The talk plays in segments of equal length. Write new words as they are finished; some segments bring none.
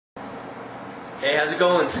Hey, how's it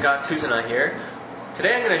going? Scott Tuzana here.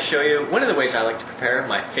 Today I'm going to show you one of the ways I like to prepare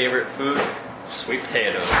my favorite food, sweet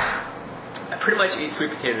potatoes. I pretty much eat sweet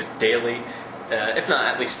potatoes daily, if not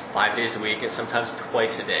at least 5 days a week, and sometimes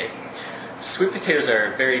twice a day. Sweet potatoes are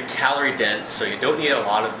very calorie dense, so you don't need a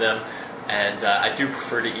lot of them, and I do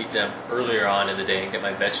prefer to eat them earlier on in the day and get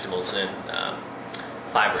my vegetables in,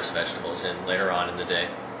 fibrous vegetables in later on in the day.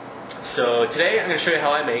 So today I'm going to show you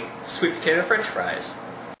how I make sweet potato French fries.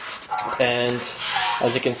 And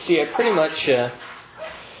as you can see, I pretty much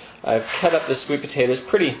I've cut up the sweet potatoes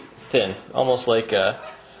pretty thin, almost like a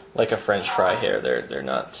French fry here. They're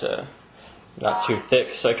not too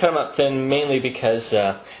thick. So I cut them up thin mainly because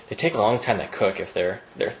they take a long time to cook if they're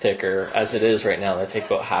thicker. As it is right now, they take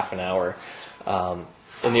about half an hour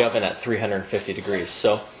in the oven at 350 degrees.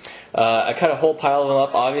 So I cut a whole pile of them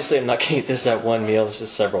up. Obviously, I'm not going to eat this at one meal. This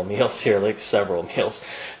is several meals here, like several meals,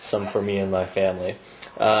 some for me and my family.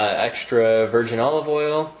 Extra virgin olive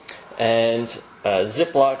oil, and a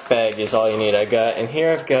Ziploc bag is all you need. I've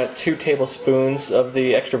got 2 tablespoons of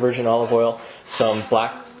the extra virgin olive oil, some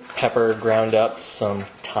black pepper ground up, some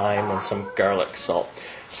thyme, and some garlic salt.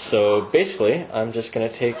 So basically, I'm just going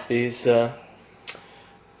to take these sweet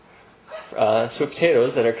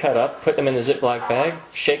potatoes that are cut up, put them in the Ziploc bag,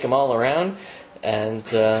 shake them all around, and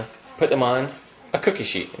put them on a cookie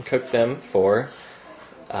sheet and cook them for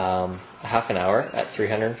half an hour at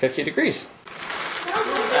 350 degrees.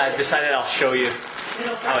 I decided I'll show you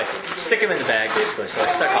how I stick them in the bag, basically. So I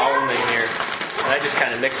stuck all of them in here, and I just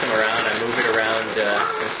kind of mix them around. I move it around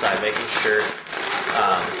inside, making sure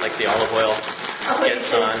like the olive oil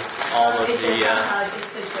gets on all of the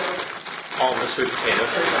sweet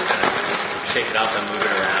potatoes. So I kind of shake it up and move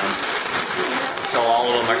it around until all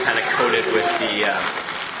of them are kind of coated with the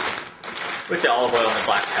olive oil and the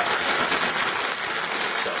black pepper.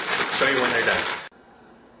 So, show you when they're done.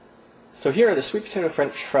 So here are the sweet potato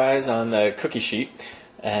French fries on the cookie sheet,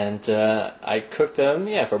 and I cooked them,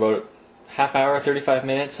 for about half hour, 35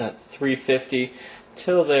 minutes at 350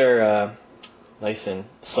 till they're nice and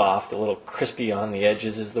soft, a little crispy on the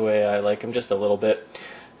edges is the way I like them, just a little bit.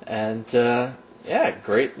 And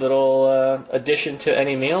great little addition to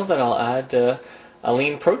any meal that I'll add a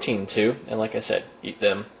lean protein to, and like I said, eat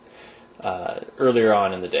them earlier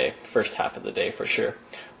on in the day, first half of the day for sure.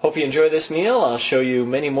 Hope you enjoy this meal. I'll show you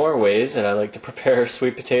many more ways that I like to prepare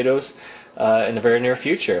sweet potatoes in the very near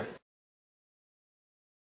future.